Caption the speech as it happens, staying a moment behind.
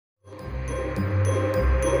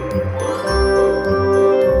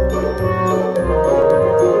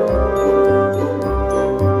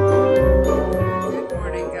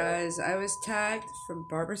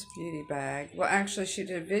Barbara's beauty bag. Well, actually, she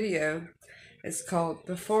did a video. It's called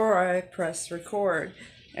Before I Press Record.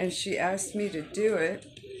 And she asked me to do it.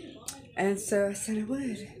 And so I said I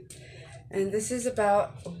would. And this is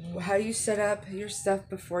about how you set up your stuff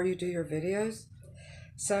before you do your videos.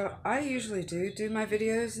 So I usually do my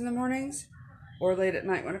videos in the mornings or late at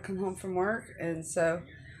night when I come home from work. And so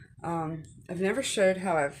I've never showed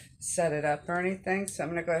how I've set it up or anything, so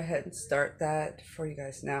I'm going to go ahead and start that for you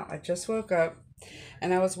guys now. I just woke up,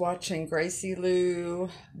 and I was watching Gracie Lou,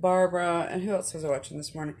 Barbara, and who else was I watching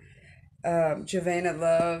this morning? Javana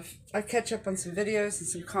Love. I catch up on some videos and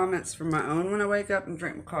some comments from my own when I wake up and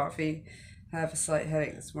drink my coffee. I have a slight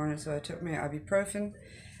headache this morning, so I took my ibuprofen,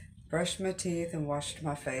 brushed my teeth, and washed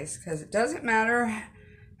my face, because it doesn't matter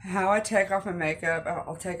how I take off my makeup.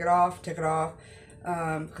 I'll take it off,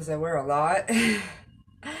 because I wear a lot.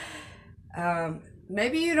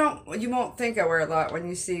 Maybe you won't think I wear a lot when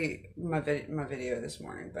you see my video this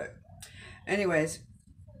morning, but anyways,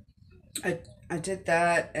 I did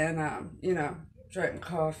that, and drank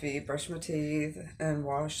coffee, brushed my teeth, and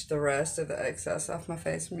washed the rest of the excess off my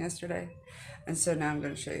face from yesterday. And so now I'm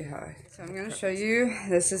going to show you how. So I'm going to show you,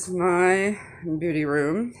 this is my beauty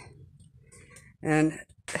room, and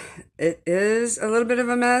it is a little bit of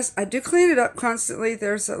a mess. I do clean it up constantly.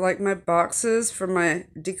 There's like my boxes for my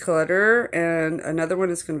declutter, and another one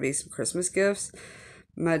is going to be some Christmas gifts.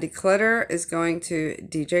 My declutter is going to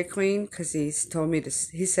DJ Queen, because he's told me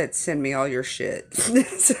he said send me all your shit.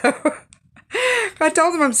 So I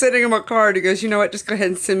told him I'm sending him a card. He goes, you know what, just go ahead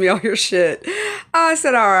and send me all your shit. I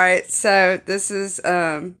said, all right. So this is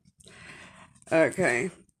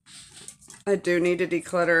okay, I do need to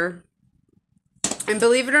declutter. And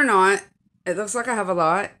believe it or not, it looks like I have a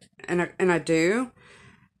lot, and I do.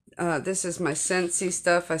 This is my Scentsy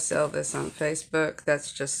stuff. I sell this on Facebook.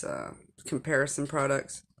 That's just comparison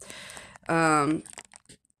products.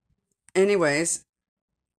 Anyways,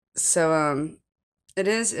 so it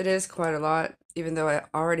is quite a lot, even though I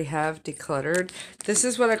already have decluttered. This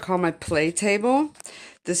is what I call my play table.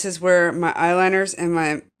 This is where my eyeliners and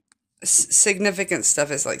my significant stuff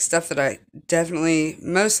is, like stuff that I definitely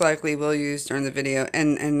most likely will use during the video,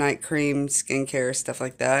 and night cream, skincare, stuff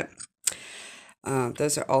like that.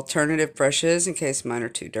 Those are alternative brushes in case mine are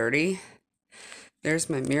too dirty. There's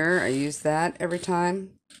my mirror. I use that every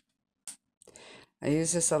time. I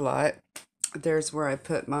use this a lot. There's where I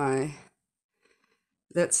put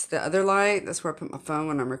that's the other light. That's where I put my phone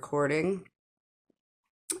when I'm recording.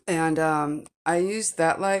 And I use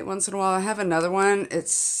that light once in a while. I have another one.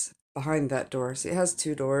 It's behind that door. See, it has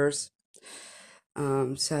two doors.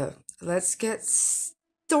 So let's get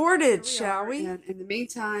started, shall we? And in the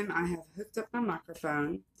meantime, I have hooked up my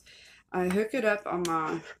microphone. I hook it up on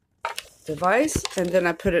my device, and then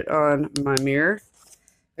I put it on my mirror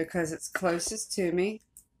because it's closest to me.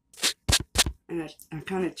 And I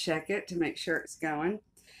kind of check it to make sure it's going,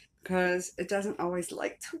 because it doesn't always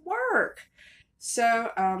like to work.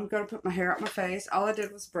 So I'm going to put my hair up my face. All I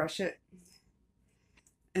did was brush it.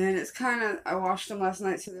 And it's kind of, I washed them last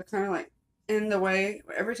night, so they're kind of like in the way.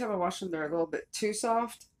 Every time I wash them, they're a little bit too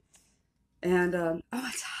soft. And, oh,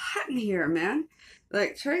 it's hot in here, man.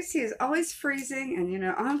 Like, Tracy is always freezing, and,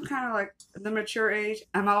 I'm kind of like the mature age.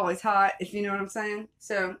 I'm always hot, if you know what I'm saying.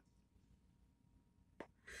 So,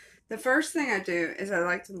 the first thing I do is I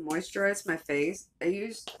like to moisturize my face.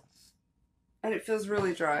 And it feels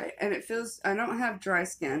really dry. And I don't have dry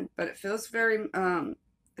skin, but it feels very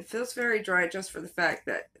dry just for the fact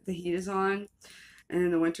that the heat is on. And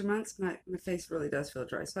in the winter months, my face really does feel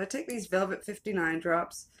dry. So I take these Velvet 59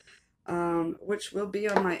 drops, which will be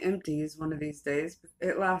on my empties one of these days.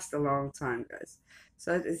 It lasts a long time, guys.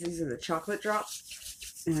 So these are the chocolate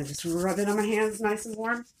drops. And I just rub it on my hands nice and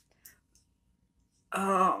warm.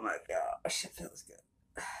 Oh my gosh, it feels good.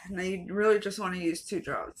 Now you really just want to use 2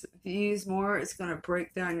 drops. If you use more, it's going to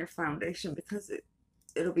break down your foundation, because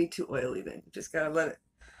it'll be too oily then. You just got to let it,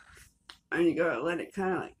 and you got to let it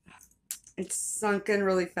kind of like, it's sunk in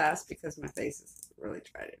really fast because my face is really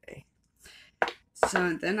dry today.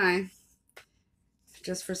 So then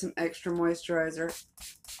just for some extra moisturizer,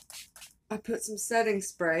 I put some setting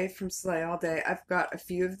spray from Slay All Day. I've got a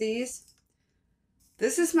few of these.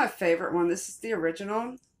 This is my favorite one. This is the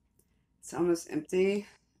original. It's almost empty.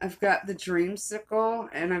 I've got the Dreamsicle,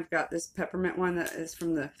 and I've got this peppermint one that is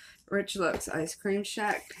from the Rich Lux Ice Cream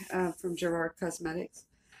Shack from Gerard Cosmetics.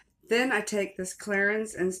 Then I take this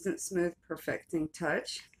Clarins Instant Smooth Perfecting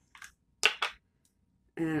Touch,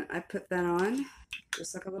 and I put that on,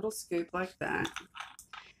 just like a little scoop like that,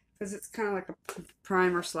 because it's kind of like a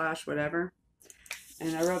primer slash whatever.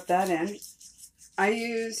 And I rub that in. I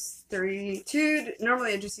use two,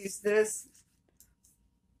 normally I just use this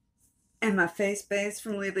And my face base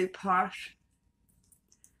from Lily Posh.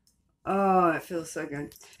 Oh, it feels so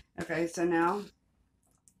good. Okay, so now,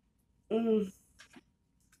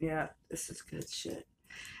 yeah, this is good shit.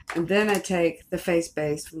 And then I take the face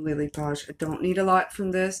base from Lily Posh. I don't need a lot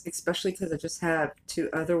from this, especially because I just have 2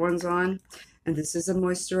 other ones on. And this is a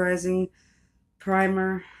moisturizing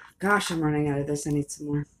primer. Gosh, I'm running out of this. I need some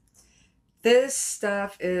more. This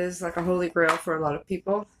stuff is like a holy grail for a lot of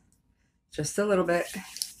people. Just a little bit.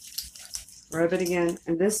 Rub it again.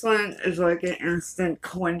 And this one is like an instant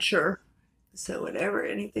quencher. So whatever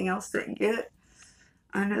anything else didn't get,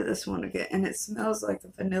 I know this one will get. And it smells like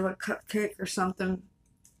a vanilla cupcake or something.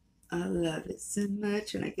 I love it so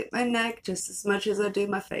much. And I get my neck just as much as I do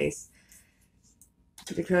my face.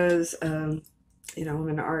 Because, you know,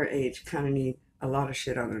 women our age kind of need a lot of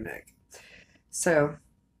shit on their neck. So,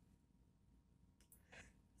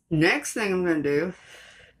 next thing I'm going to do,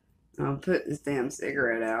 I'll put this damn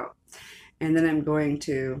cigarette out. And then I'm going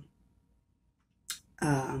to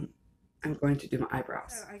do my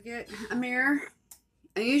eyebrows. So I get a mirror.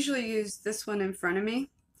 I usually use this one in front of me.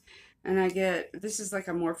 And I get, this is like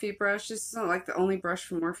a Morphe brush. This is not like the only brush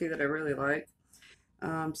from Morphe that I really like.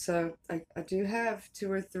 So I do have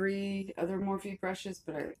 2 or 3 other Morphe brushes,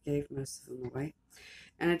 but I gave most of them away.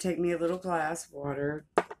 And I take me a little glass of water.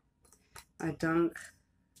 I dunk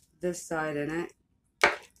this side in it.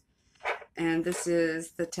 And this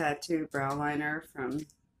is the Tattoo Brow Liner from,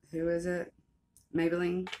 who is it?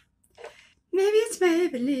 Maybelline? Maybe it's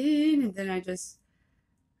Maybelline. And then I just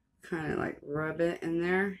kind of like rub it in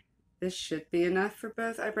there. This should be enough for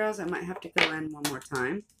both eyebrows. I might have to go in one more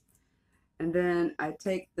time. And then I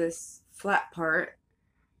take this flat part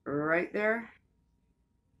right there.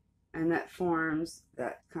 And that forms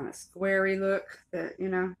that kind of squarey look that, you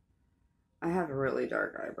know, I have really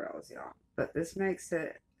dark eyebrows, y'all. But this makes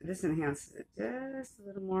it, this enhances it just a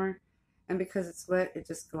little more. And because it's wet, it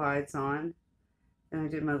just glides on. And I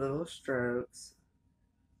do my little strokes.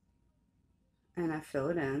 And I fill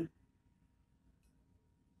it in.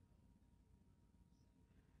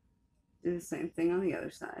 Do the same thing on the other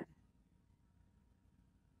side.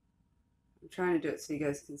 I'm trying to do it so you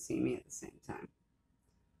guys can see me at the same time.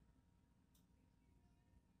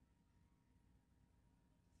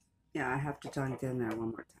 Yeah, I have to dunk in there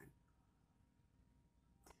one more time.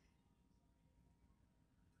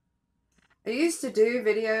 I used to do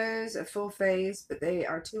videos of full face, but they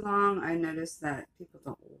are too long. I noticed that people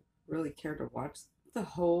don't really care to watch the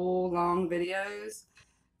whole long videos.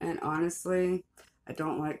 And honestly, I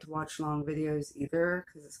don't like to watch long videos either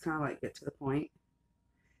because it's kind of like get to the point.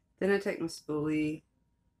 Then I take my spoolie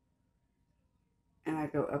and I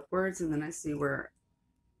go upwards, and then I see where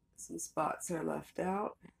some spots are left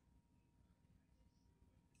out.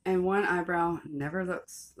 And one eyebrow never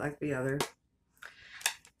looks like the other.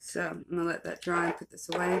 So I'm going to let that dry and put this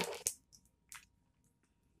away.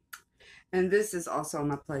 And this is also on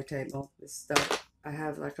my play table. This stuff, I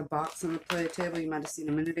have like a box on the play table you might have seen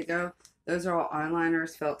a minute ago. Those are all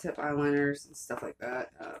eyeliners, felt tip eyeliners and stuff like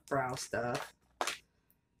that. Brow stuff.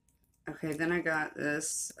 Okay, then I got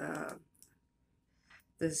this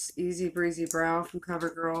this Easy Breezy Brow from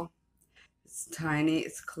CoverGirl. It's tiny,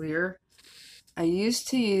 it's clear. I used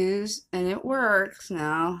to use, and it works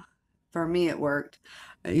now, for me it worked,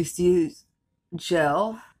 I used to use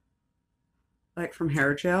gel, like from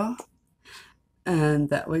hair gel, and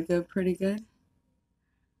that would go pretty good.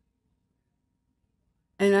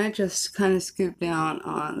 And I just kind of scoop down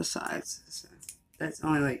on the sides, so that's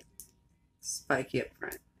only like spiky up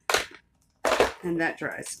front. And that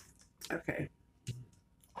dries. Okay.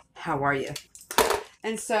 How are you?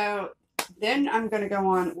 And so then I'm going to go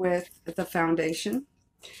on with the foundation.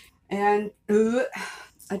 And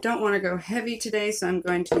I don't want to go heavy today, so I'm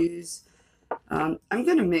going to use, I'm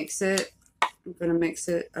going to mix it. I'm going to mix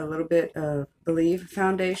it a little bit of Believe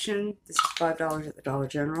foundation. This is $5 at the Dollar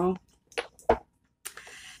General.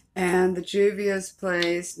 And the Juvia's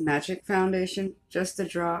Place Magic Foundation, just a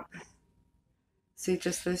drop. See,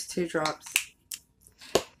 just those 2 drops.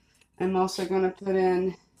 I'm also going to put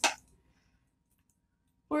in,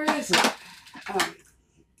 where is it?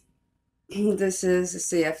 This is the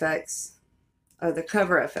CFX, the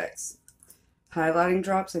Cover FX highlighting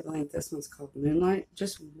drops. I believe this one's called Moonlight.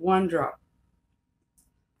 Just 1 drop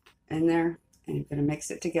in there, and I'm going to mix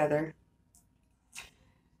it together.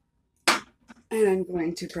 And I'm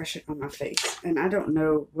going to brush it on my face. And I don't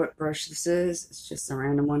know what brush this is. It's just a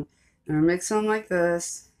random one. And I mix them like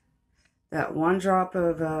this. That 1 drop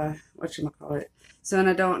of, whatchamacallit. So, and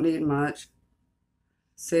I don't need much.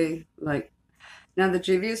 See, like, now the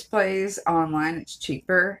Juvia's Place online, it's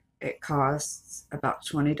cheaper. it costs about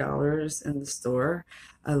 $20 in the store.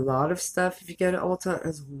 A lot of stuff, if you go to Ulta,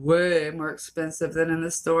 is way more expensive than in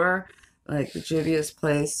the store. Like the Juvia's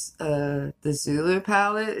Place, the Zulu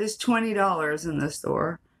palette is $20 in the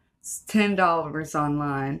store. It's $10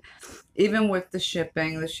 online. Even with the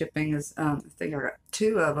shipping is, I think I got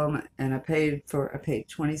 2 of them, and I paid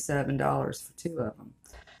 $27 for 2 of them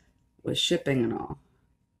with shipping and all.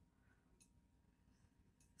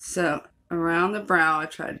 So around the brow, I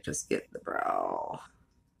try to just get the brow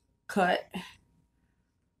cut.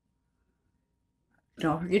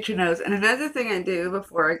 Don't forget your nose. And another thing I do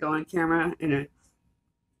before I go on camera,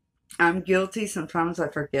 I'm guilty, sometimes I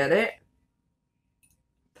forget it,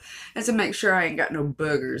 is to make sure I ain't got no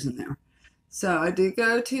boogers in there. So I do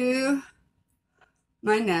go to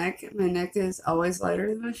my neck. My neck is always lighter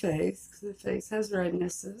than my face because the face has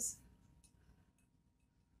rednesses.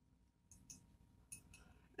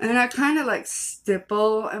 And I kind of like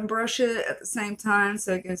stipple and brush it at the same time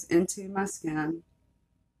so it goes into my skin.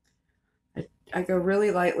 I go really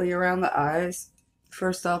lightly around the eyes,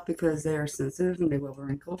 first off, because they are sensitive and they will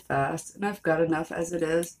wrinkle fast. And I've got enough as it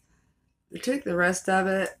is. I took the rest of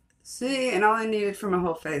it. See, and all I needed for my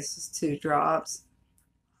whole face was 2 drops.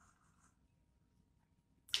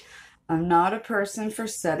 I'm not a person for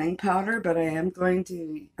setting powder, but I am going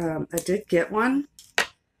to, I did get one.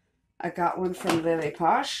 I got one from Lily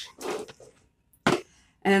Posh.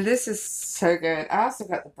 And this is so good. I also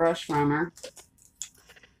got the brush from her.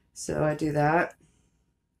 So I do that.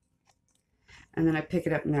 And then I pick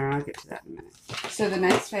it up in there, and I'll get to that in a minute. So the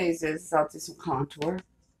next phase is I'll do some contour.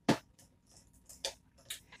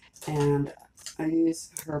 And I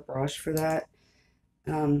use her brush for that.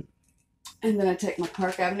 And then I take my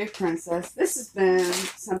Park Avenue Princess. This has been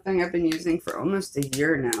something I've been using for almost a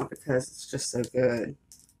year now because it's just so good.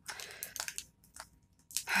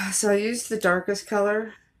 So I use the darkest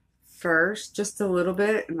color first, just a little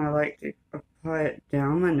bit, and I like to apply it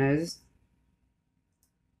down my nose.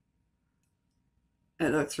 It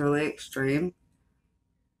looks really extreme,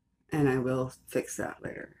 and I will fix that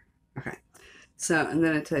later. Okay, so, and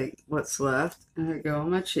then I take what's left, and I go on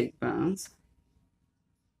my cheekbones,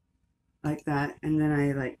 like that, and then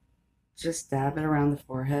I like just dab it around the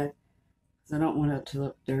forehead, because I don't want it to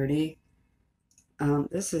look dirty.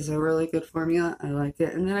 This is a really good formula. I like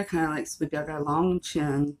it. And then I kind of like sweep. I got a long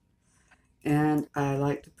chin, and I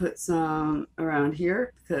like to put some around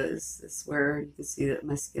here because it's where you can see that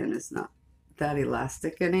my skin is not that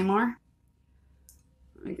elastic anymore.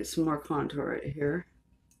 Let me get some more contour right here.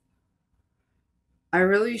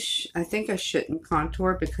 I think I shouldn't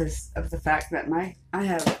contour because of the fact that I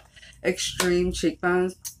have extreme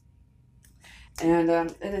cheekbones, and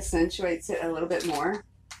it accentuates it a little bit more.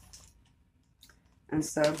 And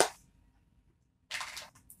so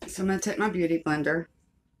I'm going to take my Beauty Blender.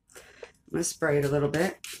 I'm going to spray it a little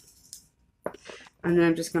bit. And then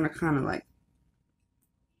I'm just going to kind of like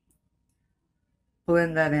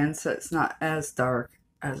blend that in so it's not as dark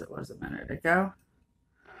as it was a minute ago.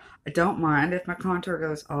 I don't mind if my contour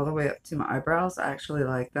goes all the way up to my eyebrows. I actually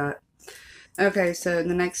like that. Okay, so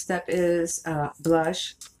the next step is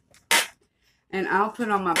blush. And I'll put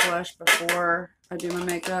on my blush before I do my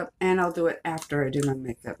makeup, and I'll do it after I do my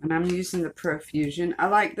makeup. And I'm using the Profusion. I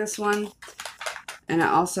like this one. And I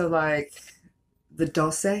also like the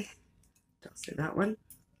Dulce, that one.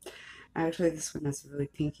 Actually, this one has a really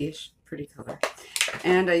pinkish, pretty color.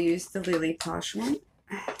 And I used the Lily Posh one.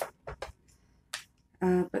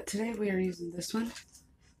 But today we are using this one.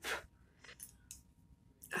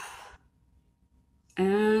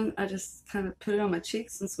 And I just kind of put it on my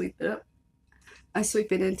cheeks and sweep it up. I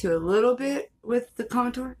sweep it into a little bit with the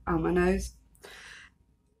contour on my nose.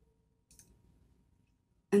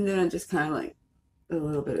 And then I just kind of like a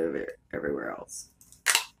little bit of it everywhere else.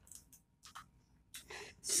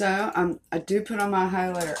 So I do put on my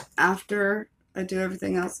highlighter after I do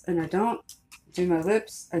everything else. And I don't do my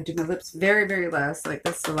lips. I do my lips very, very last. Like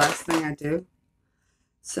that's the last thing I do.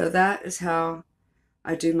 So that is how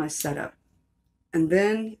I do my setup. And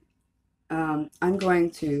then I'm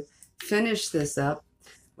going to finish this up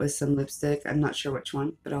with some lipstick. I'm not sure which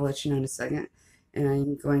one, but I'll let you know in a second. And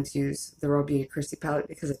I'm going to use the Raw Beauty Christy palette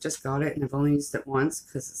because I just got it and I've only used it once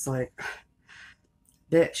because it's like,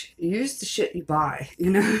 bitch, use the shit you buy, you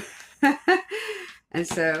know? And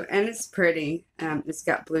so, and it's pretty. It's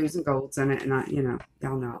got blues and golds in it, and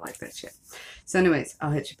y'all know I like that shit. So anyways,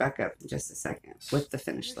 I'll hit you back up in just a second with the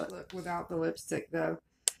finished look. Without the lipstick though.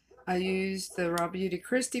 I used the Raw Beauty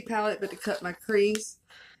Christy palette, but to cut my crease,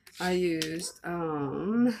 I used,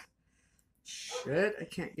 shit, I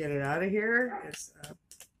can't get it out of here. It's,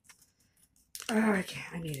 I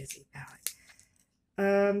need a Z palette.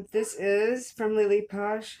 This is from Lily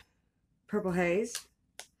Posh, Purple Haze.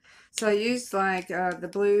 So I used like the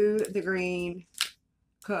blue, the green,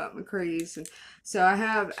 cut my crease. And so I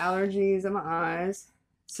have allergies in my eyes.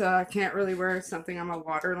 So I can't really wear something on my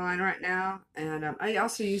waterline right now. And I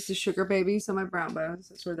also use the Sugar Babies on my brow bones.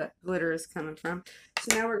 That's where that glitter is coming from.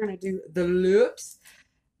 So now we're going to do the lips.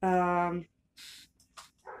 I'm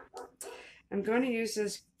going to use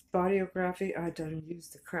this Bodyography. I done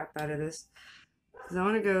used the crap out of this. Because I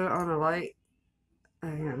want to go on a light.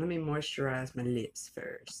 Hang on, let me moisturize my lips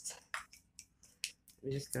first. Let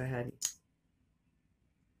me just go ahead.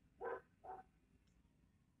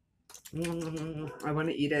 I want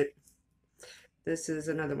to eat it. This is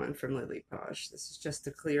another one from Lily Posh. This is just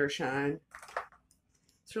a clear shine.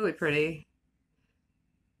 It's really pretty.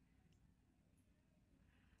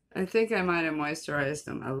 I think I might have moisturized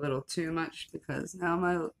them a little too much because now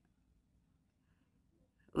my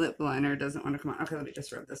lip liner doesn't want to come on. Okay, let me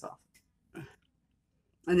just rub this off.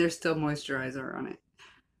 And there's still moisturizer on it.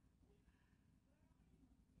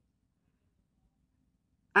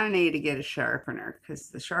 I need to get a sharpener because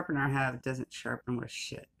the sharpener I have doesn't sharpen with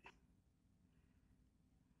shit.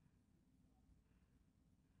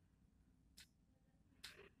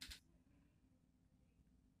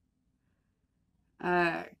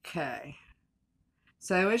 Okay.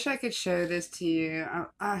 So I wish I could show this to you.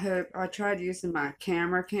 I hope I tried using my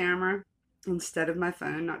camera instead of my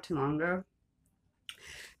phone not too long ago.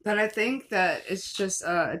 But I think that it's just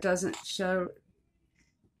it doesn't show,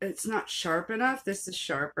 it's not sharp enough. This is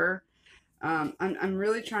sharper. I'm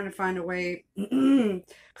really trying to find a way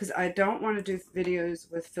because I don't want to do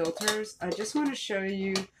videos with filters. I just want to show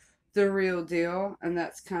you the real deal, and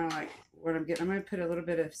that's kind of like what I'm getting. I'm going to put a little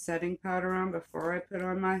bit of setting powder on before I put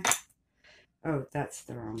on my, oh, that's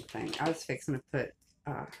the wrong thing. I was fixing to put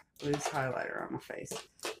loose highlighter on my face.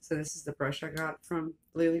 So this is the brush I got from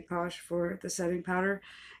Lily Posh for the setting powder.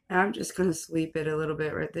 And I'm just going to sweep it a little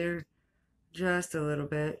bit right there. Just a little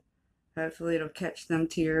bit. Hopefully it'll catch them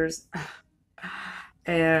tears.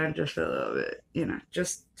 And just a little bit, you know,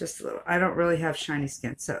 just a little. I don't really have shiny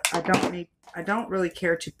skin, so I don't really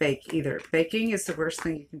care to bake either. Baking is the worst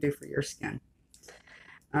thing you can do for your skin.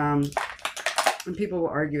 And people will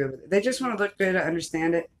argue over it. They just want to look good, I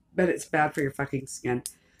understand it, but it's bad for your fucking skin.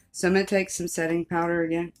 So I'm gonna take some setting powder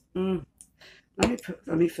again. Let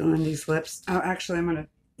me fill in these lips. Oh, actually, I'm gonna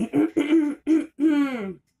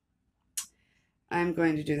I'm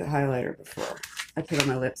going to do the highlighter before I put on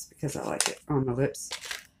my lips because I like it on my lips.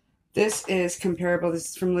 This is comparable. This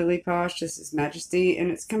is from Lily Posh. This is Majesty,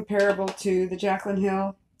 and it's comparable to the Jaclyn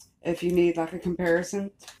Hill. If you need like a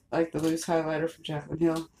comparison, like the loose highlighter from Jaclyn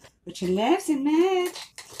Hill, which I love so much,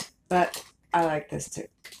 but I like this too.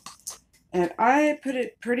 And I put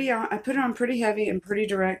it pretty on. I put it on pretty heavy and pretty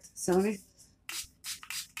direct. So let me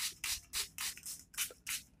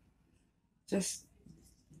just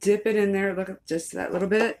dip it in there. Look at just that little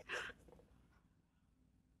bit.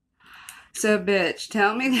 So, bitch,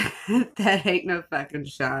 tell me that that ain't no fucking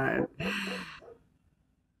shine.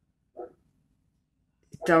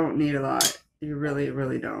 Don't need a lot. You really,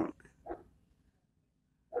 really don't.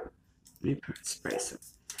 Let me spray some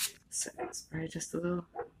setting spray just a little.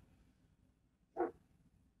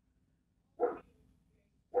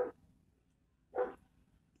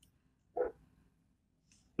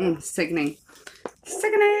 Sickening.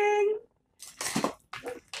 Sickening!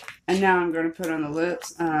 And now I'm going to put on the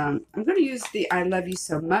lips. I'm going to use the I Love You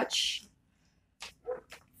So Much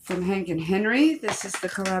from Hank and Henry. This is the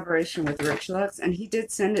collaboration with Rich Lux, and he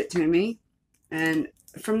did send it to me. And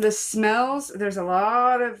from the smells, there's a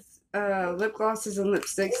lot of lip glosses and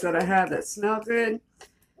lipsticks that I have that smell good.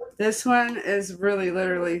 This one is really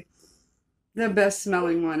literally the best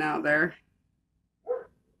smelling one out there.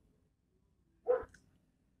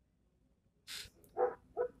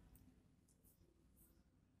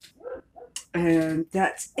 And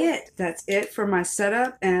that's it. That's it for my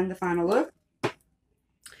setup and the final look.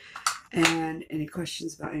 And any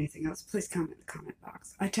questions about anything else, please comment in the comment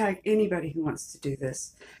box. I tag anybody who wants to do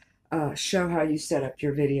this. Show how you set up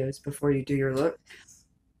your videos before you do your look.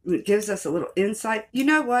 It gives us a little insight. You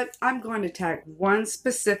know what? I'm going to tag one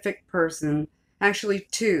specific person, actually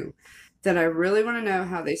two, that I really want to know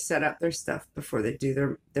how they set up their stuff before they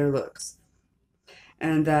do their looks.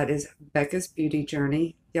 And that is Becca's Beauty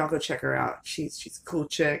Journey. Y'all go check her out. She's a cool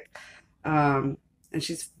chick. And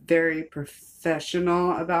she's very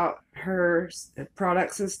professional about her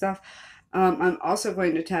products and stuff. I'm also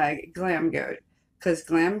going to tag Glam Goat, because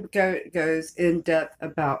Glam Goat goes in depth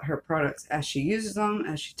about her products as she uses them,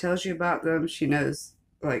 as she tells you about them. She knows,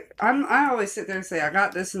 like, I always sit there and say, I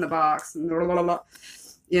got this in the box, and blah, blah, blah.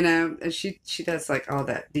 you know, and she does like all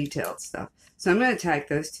that detailed stuff. So I'm going to tag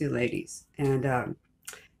those two ladies. And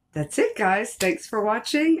that's it, guys. Thanks for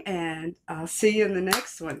watching, and I'll see you in the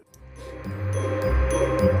next one.